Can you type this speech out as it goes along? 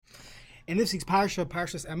In this week's parsha,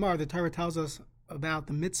 Parshas Emor, the Torah tells us about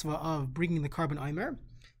the mitzvah of bringing the carbon omer.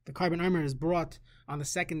 The carbon omer is brought on the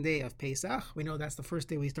second day of Pesach. We know that's the first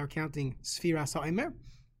day we start counting Sfiras HaOmer.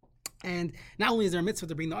 And not only is there a mitzvah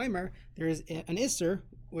to bring the omer, there is an isser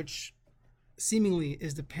which seemingly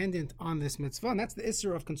is dependent on this mitzvah, and that's the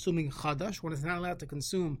isser of consuming chadash. One is not allowed to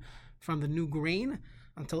consume from the new grain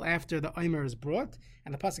until after the omer is brought.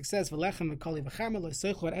 And the pasuk says, "V'lechem v'kali v'chamel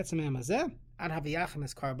lo'iseichu et etzem hazeh ad haviyachem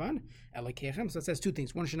es karban elokechem." So it says two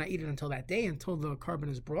things: one should not eat it until that day, until the carbon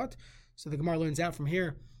is brought. So the Gemara learns out from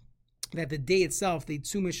here that the day itself, the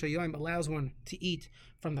Tzumesh Hayoim, allows one to eat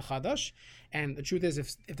from the chadash. And the truth is,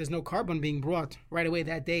 if there's no carbon being brought right away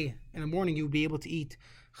that day in the morning, you would be able to eat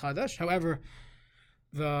chadash. However,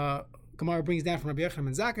 the Gemara brings down from Rabbi Yochanan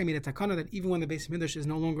and Zakkai, made a takana that even when the Beis Mikdash is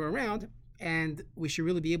no longer around, and we should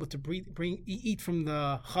really be able to eat from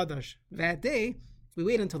the chadash that day, we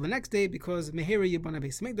wait until the next day because Mehera Yibana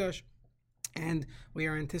Beis Mikdash, and we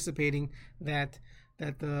are anticipating that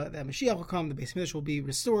Mashiach will come, the Beis Mikdash will be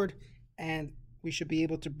restored, and we should be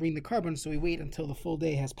able to bring the carbon. So we wait until the full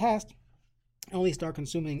day has passed, and only start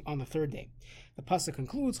consuming on the third day. The pasuk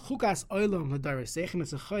concludes, Chukas Olam L'Dairei Sechem,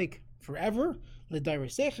 it's a chayk forever, L'Dairei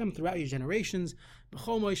Sechem, throughout your generations,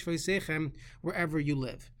 B'chol Moishvei Sechem, wherever you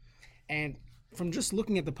live. And from just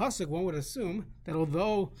looking at the pasuk, one would assume that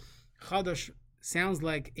although Chadash sounds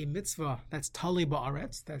like a mitzvah that's tali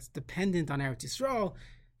ba'aretz, that's dependent on Eretz Yisrael,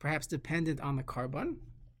 perhaps dependent on the carbon,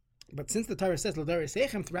 but since the Torah says L'Dairei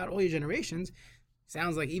Sechem, throughout all your generations,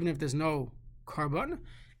 sounds like even if there's no carbon,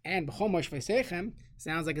 and B'chol Moishvei Sechem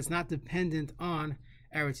sounds like it's not dependent on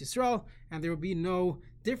Eretz Yisrael, and there will be no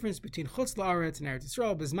difference between Chutz La'aretz and Eretz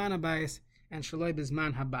Yisrael, Bizman HaBayis and Shaloi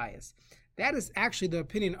Bizman HaBayis. That is actually the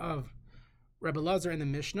opinion of Rebbe Lazar in the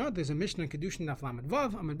Mishnah. There's a Mishnah in Kedushin Daf Lamed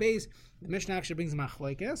Vav Amud Beis. The Mishnah actually brings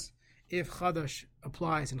machlokes if Chadash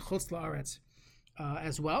applies in Chutz La'aretz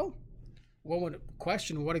as well. One would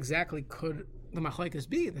question what exactly could the machlokes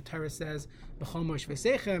be. The Torah says B'chol Moishvei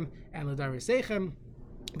Sechem and L'Dairei Sechem,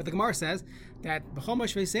 but the Gemara says that B'chol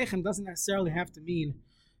Moishvei Sechem doesn't necessarily have to mean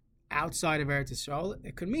outside of Eretz Yisrael.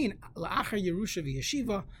 It could mean La'achar Yerusha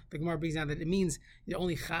v'Yeshiva. The Gemara brings down that it means you're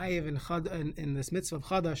only chayiv in this mitzvah of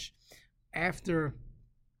Chadash after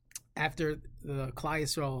the Klal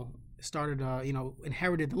Yisrael started,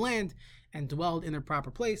 inherited the land and dwelled in their proper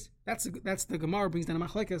place. That's the Gemara brings down a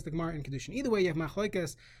machlokes, the Gemara in Kedushin. Either way, you have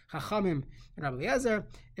machlokes Chachamim and Rabbi Eliezer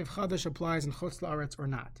if Chadash applies in Chutz La'aretz or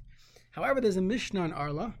not. However, there's a Mishnah in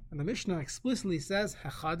Arla, and the Mishnah explicitly says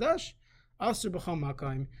HaChadash Asur B'chol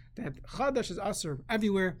Makom, that Chadash is Asur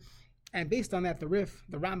everywhere, and based on that, the Rif,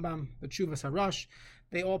 the Rambam, the Tshuvas HaRosh,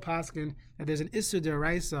 they all paskin that there's an Isur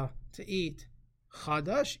D'Oraisa to eat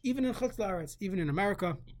Chadash, even in Chutz La'aretz, even in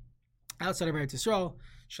America, outside of Eretz Yisrael.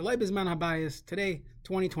 Shalei Bizman HaBayis, today,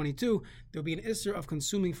 2022, there'll be an Isur of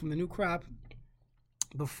consuming from the new crop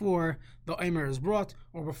before the Omer is brought,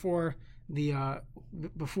 or before the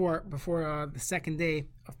second day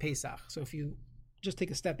of Pesach. So if you just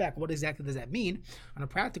take a step back, what exactly does that mean on a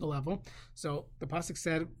practical level? So the pasuk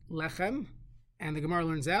said lechem, and the Gemara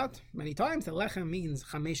learns out many times that lechem means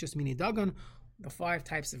chameshes mini dagon, the 5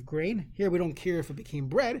 types of grain. Here we don't care if it became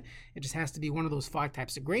bread; it just has to be one of those 5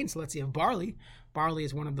 types of grain. So let's say of barley. Barley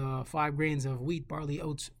is one of the 5 grains of wheat, barley,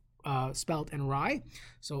 oats, spelt, and rye.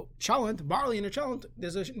 So cholent, barley and a cholent,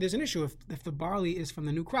 there's an issue if the barley is from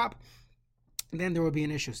the new crop, then there will be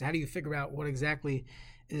an issue. So how do you figure out what exactly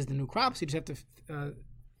is the new crop? So you just have to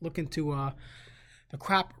look into the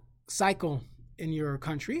crop cycle in your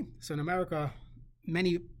country. So in America,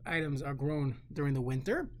 many items are grown during the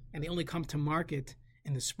winter, and they only come to market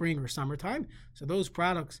in the spring or summertime. So those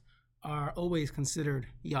products are always considered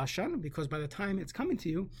yashan, because by the time it's coming to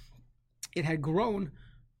you, it had grown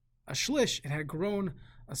a shlish, it had grown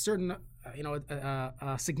a certain,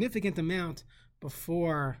 a significant amount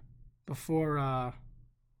before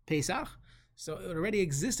Pesach. So it already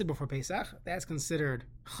existed before Pesach. That's considered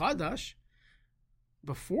chadash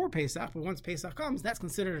before Pesach. But once Pesach comes, that's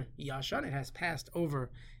considered yashan. It has passed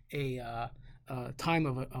over a time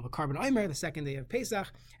of a carbon omer, the second day of Pesach,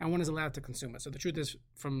 and one is allowed to consume it. So the truth is,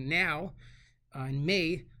 from now in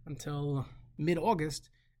May until mid-August,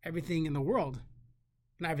 everything in the world,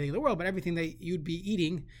 not everything in the world, but everything that you'd be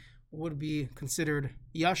eating would be considered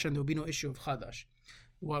yashan. There would be no issue of chadash.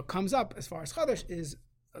 What comes up as far as chadash is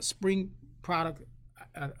a spring product,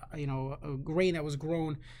 a grain that was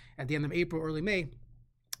grown at the end of April, early May.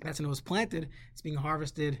 That's when it was planted. It's being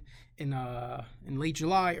harvested in late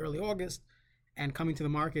July, early August, and coming to the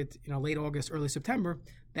market, late August, early September.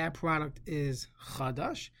 That product is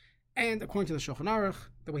chadash. And according to the Shulchan Aruch,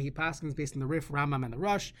 the way he paskins based on the Rif, Rambam, and the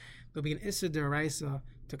Rush, there'll be an Issa D'Oraisa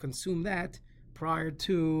to consume that prior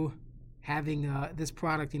to having this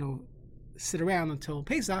product, sit around until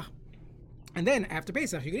Pesach. And then after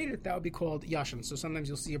Pesach, you can eat it. That would be called Yashan. So sometimes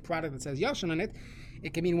you'll see a product that says Yashan on it.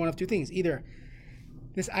 It can mean one of two things. Either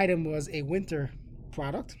this item was a winter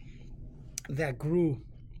product that grew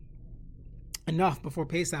enough before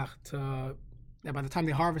Pesach that by the time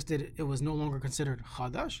they harvested, it was no longer considered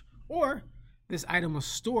Chadash. Or this item was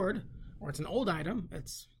stored, or it's an old item.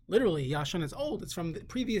 It's literally Yashan. It's old. It's from the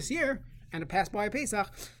previous year, and it passed by Pesach.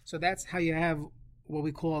 So that's how you have what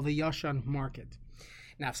we call the Yashan market.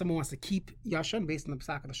 Now, if someone wants to keep Yashan based on the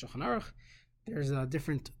Pesach of the Shulchan Aruch, there's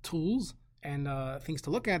different tools and things to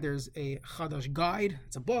look at. There's a Chadash guide.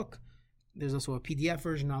 It's a book. There's also a PDF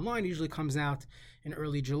version online. It usually comes out in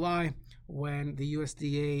early July when the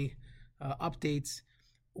USDA updates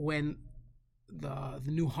when the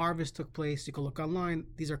new harvest took place. You can look online.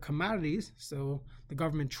 These are commodities, so the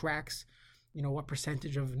government tracks what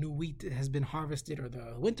percentage of new wheat has been harvested or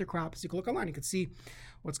the winter crops. You can look online. You can see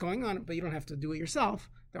what's going on, but you don't have to do it yourself.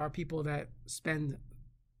 There are people that spend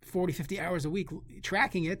 40, 50 hours a week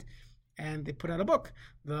tracking it, and they put out a book,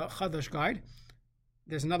 the Chadash Guide.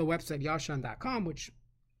 There's another website, yashan.com, which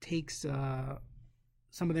takes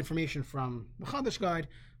some of the information from the Chadash Guide,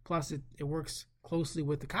 plus it works closely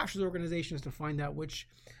with the kashrus organizations to find out which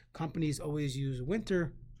companies always use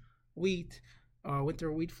winter wheat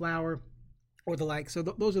flour, or the like. So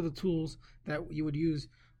those are the tools that you would use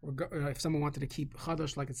if someone wanted to keep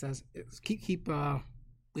Chadash, like it says, keep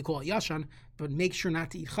we call it Yashan, but make sure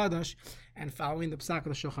not to eat Chadash and following the Pesach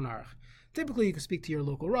of the Shulchan Aruch. Typically, you can speak to your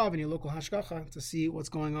local Rav and your local Hashgacha to see what's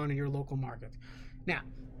going on in your local market. Now,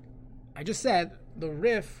 I just said the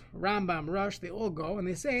Rif, Rambam, Rush, they all go and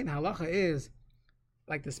they say the halacha is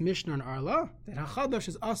like this Mishnah in Arla, that HaChadash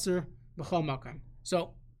is Aser B'chol Makom.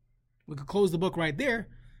 So, we could close the book right there.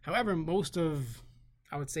 However, most of,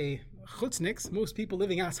 I would say, chutzniks, most people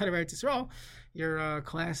living outside of Eretz Yisrael, your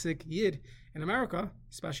classic Yid in America,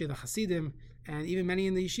 especially the Hasidim, and even many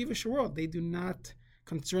in the yeshivish world, they do not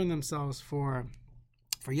concern themselves for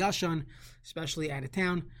Yashan, especially out of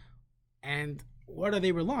town. And what are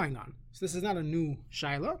they relying on? So this is not a new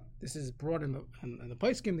shaila. This is brought in the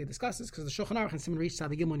Poskim. They discuss this because the Shulchan Aruch and Siman Reish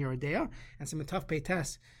Tzadi Gimel in Yoreh Deah and Siman Tov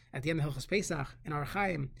Peites at the end of Hilchos Pesach in Ar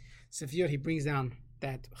Chaim Sefiyot, he brings down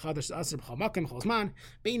that Chadash Aser B'chol Makom B'chol Zman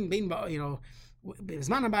Bein B'zman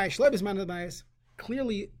Habayis Shlo B'zman Habayis,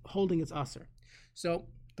 clearly holding its Aser. So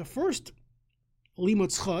the first Limud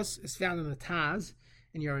Zchus is found in the Taz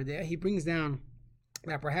in Yoreh Deah. He brings down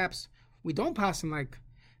that perhaps we don't pass in like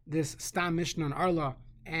this Stam Mishnah on Arla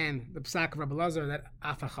and the Psak of Rabbi Lazar that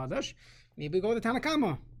Afa Chadash. Maybe we go to Tanna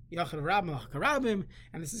Kama, Yachad Rab Malach Karabim,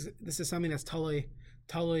 and this is something that's Talei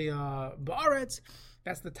Ba'aretz.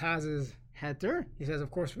 That's the Taz's heter. He says,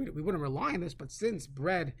 of course, we wouldn't rely on this, but since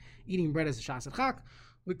eating bread is a Shas Chak,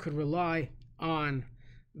 we could rely on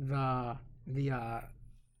the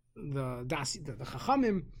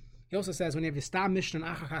Chachamim. He also says when you have the Stam Mishnah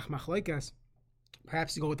and Achachach Machlokes,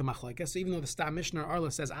 perhaps you go with the Machlokes. So even though the Stam Mishnah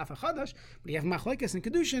Arla says Afa Chadash, but you have Machlokes and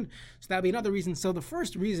Kedushin, so that would be another reason. So the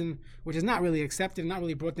first reason, which is not really accepted, not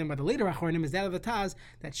really brought down by the later Achronim, is that of the Taz,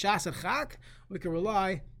 that Shas Chak, we can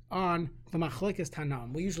rely on the Machlokes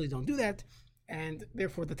Tanam. We usually don't do that, and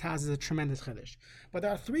therefore the Taz is a tremendous Chiddush. But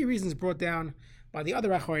there are three reasons brought down by the other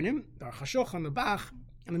Achronim, the Aruch HaShulchan, the Bach,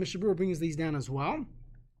 and the Mishnah Berurah brings these down as well.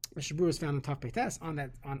 Mishnah Berurah is found in Tov Peites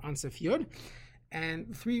on Sef Yud,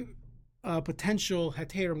 and three potential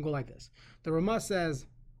heterim go like this. The Ramah says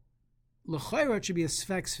l'chayra it should be a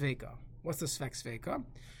sfek sveka. What's the sfek sveka?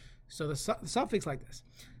 So the suffix like this: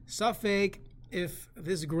 suffix if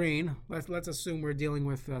this grain. Let's assume we're dealing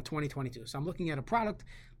with 2022. So I'm looking at a product.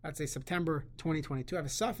 Let's say September 2022. I have a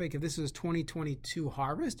suffix if this is 2022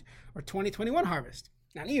 harvest or 2021 harvest.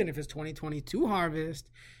 Now, even if it's 2022 harvest,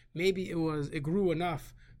 maybe it grew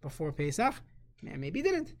enough before Pesach, and maybe it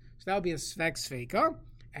didn't. So that would be a sfek sveka,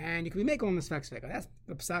 and you can be making on the sfek sveka. That's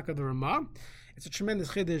the psak of the Ramah. It's a tremendous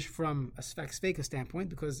chiddush from a sfek sveka standpoint,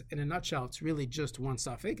 because in a nutshell, it's really just one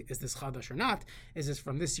suffix. Is this chadash or not? Is this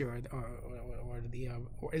from this year, or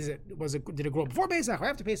did it grow before Pesach or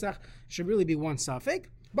after Pesach? It should really be one suffix.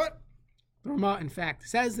 But the Ramah, in fact,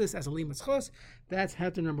 says this as a limud zchus. That's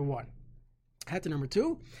heter number one. Heter number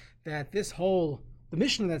two, that the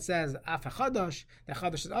Mishnah that says Afa Chadash, that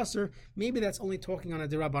Chadash is Aser, maybe that's only talking on a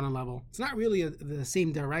Derabanan level. It's not really the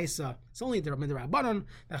same Deraisa. It's only Derabanan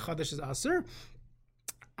that Chadash is Aser.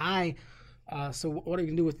 So what are we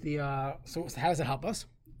going to do with so how does it help us?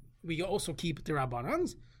 We also keep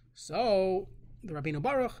Derabanans. So the Rabbeinu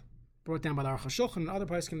Baruch, brought down by the Aruch HaShulchan and other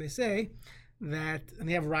poskim, they say that, and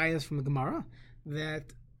they have rayas from the Gemara,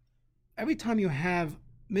 that every time you have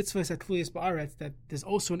mitzvahs at Tluyas Ba'aretz, that there's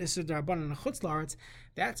also an Isser D'Rabbanan and a Chutz La'aretz,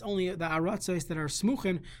 that's only the Aratzos that are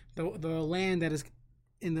Smuchen, the land that is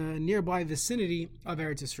in the nearby vicinity of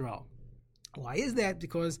Eretz Yisrael. Why is that?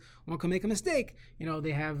 Because one can make a mistake.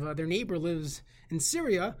 They have their neighbor lives in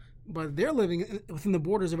Syria, but they're living within the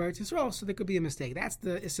borders of Eretz Yisrael, so there could be a mistake. That's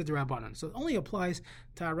the Issa D'Rabbanan. So it only applies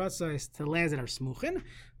to Aratzos, to lands that are Smuchen.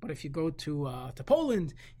 But if you go to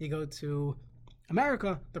Poland, you go to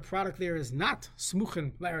America, the product there is not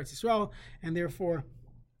Smuchen Eretz Yisrael, and therefore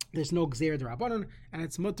there's no Gzeir D'Rabbanan, and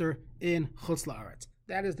it's mutter in Chutz La'aretz.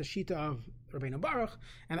 That is the Shita of Rabbeinu Baruch,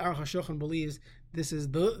 and the Aruch HaShulchan believes this is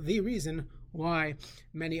the reason why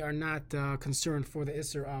many are not concerned for the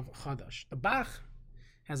Isser of Chadash. The Bach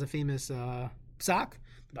has a famous psak,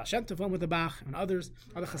 the Baal Shem Tov went with the Bach, and other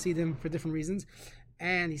Hasidim for different reasons,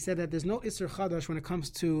 and he said that there's no Isser Chadash when it comes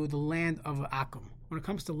to the land of Akum. When it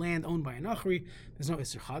comes to land owned by a Nachri, there's no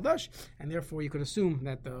Isser Chadash, and therefore you could assume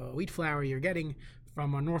that the wheat flour you're getting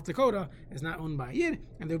from North Dakota is not owned by a Yid,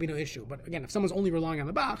 and there will be no issue. But again, if someone's only relying on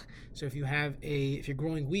the Bach, so if you're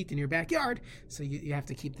growing wheat in your backyard, so you have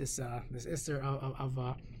to keep this Isser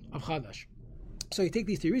of Chadash. So you take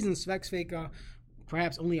these three reasons, Svek Sveka,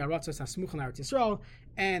 perhaps only Aratzos HaSmuchen Eretz Yisrael,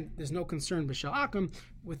 and there's no concern b'shel Akum.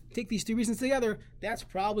 Take these two reasons together, that's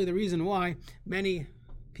probably the reason why many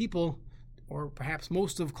people, or perhaps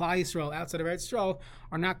most of Klal Yisrael outside of Eretz Yisrael,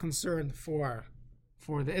 are not concerned for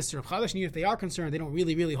the Isser of Chadash. And even if they are concerned, they don't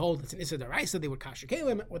really hold it's an Isser D'Oraisa, they would kasher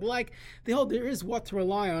kelim or the like. They hold there is what to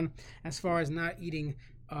rely on as far as not eating,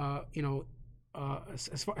 as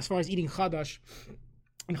far as eating Chadash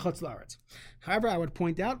in Chutz La'aretz. However, I would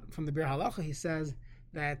point out from the Bir Halacha, he says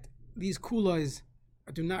that these kulas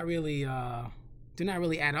do not really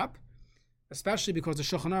add up, especially because the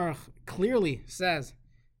Shulchan Aruch clearly says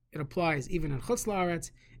it applies even in Chutz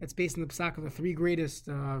La'aretz. It's based on the psak of the three greatest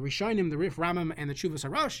Rishonim, the Rif, Ramam, and the Tshuvas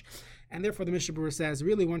HaRosh, and therefore the Mishnah Berurah says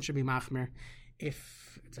really one should be machmer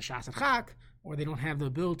if it's a Shas and Chak, or they don't have the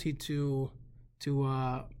ability to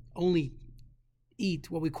only eat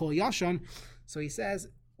what we call Yashan. So he says,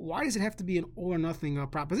 why does it have to be an all or nothing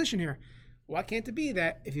proposition here? Why can't it be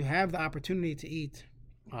that if you have the opportunity to eat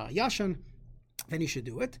Yashan, then you should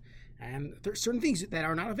do it? And there's certain things that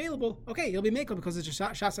are not available. Okay, you'll be makel because it's a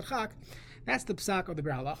Shas Chak. That's the psak of the Bir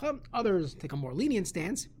Halacha. Others take a more lenient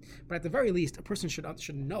stance, but at the very least, a person should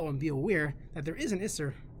know and be aware that there is an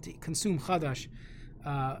Isser to consume Chadash,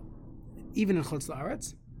 even in Chutz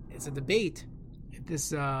La'aretz. It's a debate. If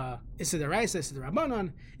this Isser D'Oraisa, Isser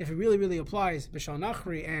D'Rabbanan, if it really applies b'shal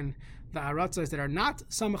Nachri and the Aratzos that are not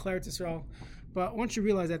Samach L'Eretz Yisrael, but once you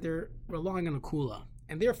realize that they're relying on a kula,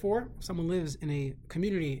 and therefore, if someone lives in a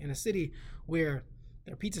community, in a city where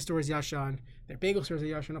their pizza store is Yashan, their bagel store is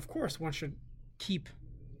Yashan, of course, one should keep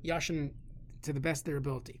Yashan to the best of their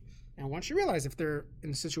ability. And one should realize if they're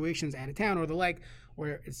in situations out of town or the like,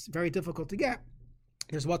 where it's very difficult to get,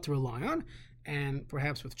 there's what to rely on. And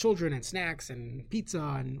perhaps with children and snacks and pizza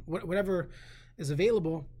and whatever is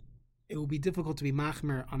available, it will be difficult to be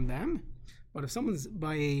machmer on them. But if someone's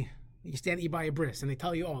you buy a bris and they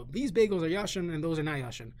tell you, oh, these bagels are Yashan and those are not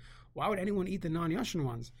Yashan, why would anyone eat the non-Yashan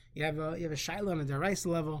ones? You have a Shaila on a D'Oraisa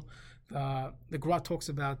level. The Gra talks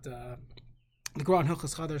about the Gra in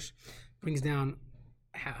Hilchos Chadash brings down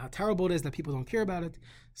how terrible it is that people don't care about it.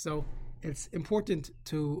 So it's important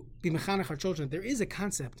to be mechanech our children. There is a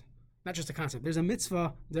concept, not just a concept. There's a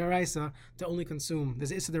mitzvah D'Oraisa to only consume.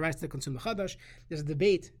 There's an Issa D'Oraisa to consume the Chadash. There's a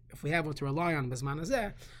debate if we have what to rely on Bezman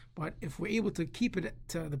Hazeh. But if we're able to keep it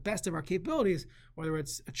to the best of our capabilities, whether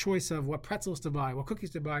it's a choice of what pretzels to buy, what cookies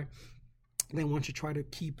to buy, then one should try to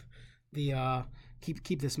keep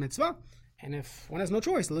this mitzvah. And if one has no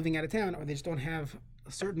choice, living out of town, or they just don't have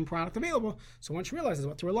a certain product available, so one should realize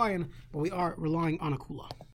what to rely on, but we are relying on a kula.